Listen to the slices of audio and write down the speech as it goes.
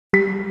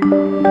Hello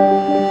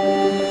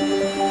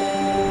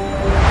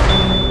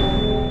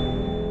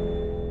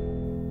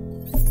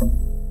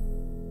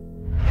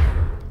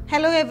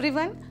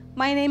everyone,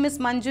 my name is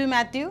Manju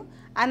Matthew,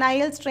 an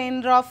IELTS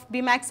trainer of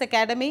BeMax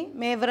Academy,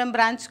 Mevaram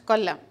branch,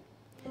 Kollam.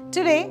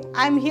 Today,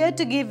 I am here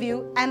to give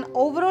you an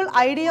overall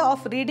idea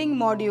of reading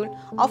module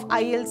of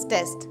IELTS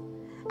test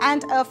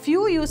and a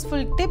few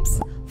useful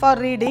tips for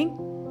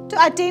reading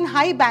to attain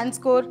high band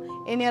score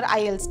in your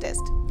IELTS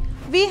test.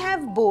 We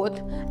have both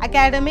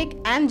academic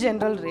and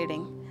general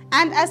reading,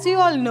 and as you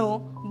all know,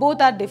 both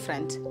are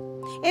different.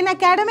 In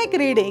academic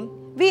reading,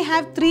 we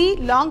have 3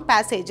 long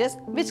passages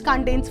which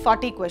contains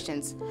 40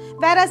 questions,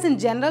 whereas in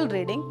general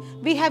reading,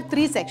 we have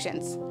 3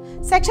 sections.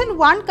 Section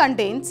 1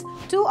 contains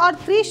 2 or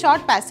 3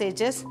 short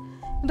passages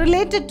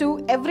related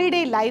to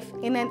everyday life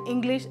in an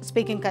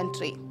English-speaking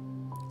country.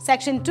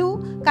 Section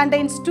 2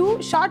 contains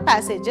 2 short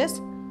passages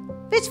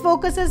which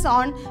focuses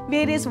on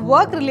various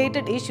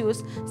work-related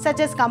issues such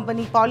as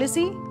company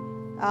policy,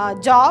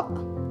 job,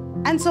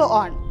 and so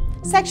on.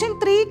 Section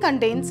 3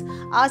 contains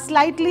a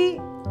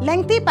slightly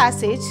lengthy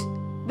passage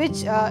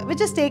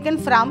which is taken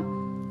from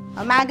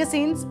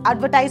magazines,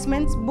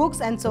 advertisements,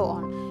 books, and so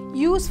on.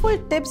 Useful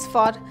tips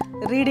for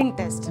reading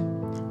test.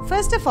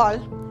 First of all,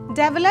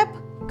 develop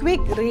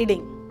quick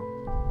reading.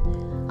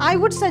 I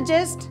would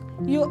suggest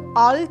you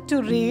all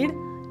to read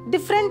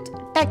different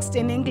text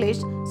in English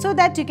so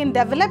that you can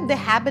develop the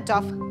habit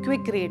of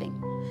quick reading.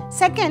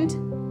 Second,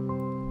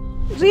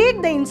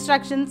 read the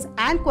instructions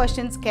and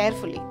questions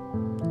carefully.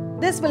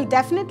 This will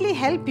definitely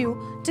help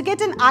you to get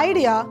an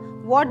idea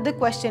what the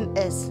question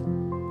is,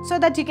 so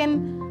that you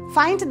can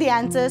find the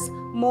answers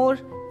more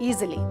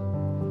easily.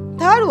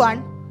 Third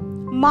one,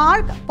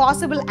 mark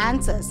possible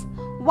answers.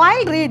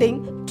 While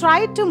reading,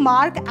 try to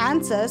mark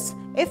answers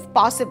if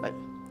possible.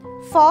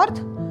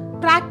 Fourth,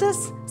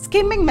 practice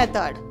skimming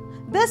method.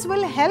 This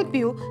will help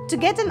you to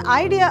get an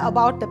idea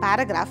about the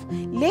paragraph.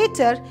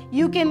 Later,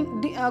 you can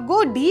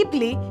go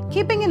deeply,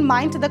 keeping in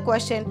mind the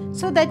question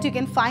so that you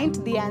can find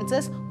the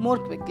answers more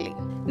quickly.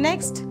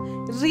 Next,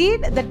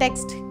 read the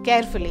text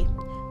carefully.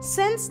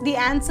 Since the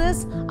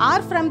answers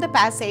are from the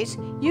passage,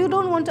 you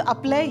don't want to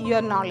apply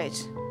your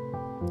knowledge.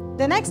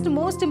 The next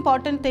most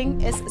important thing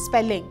is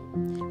spelling.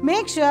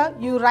 Make sure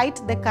you write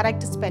the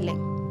correct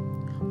spelling.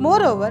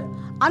 Moreover,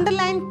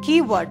 underline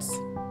keywords.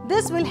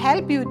 This will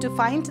help you to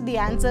find the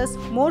answers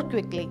more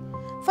quickly.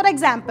 For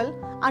example,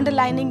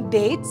 underlining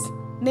dates,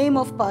 name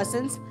of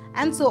persons,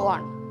 and so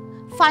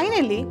on.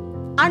 Finally,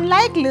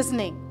 unlike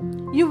listening,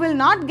 you will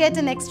not get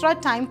an extra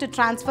time to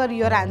transfer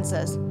your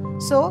answers.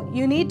 So,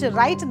 you need to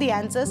write the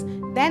answers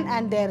then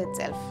and there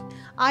itself.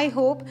 I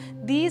hope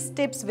these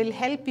tips will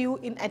help you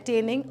in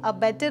attaining a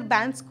better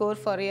band score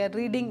for your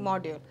reading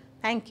module.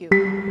 Thank you.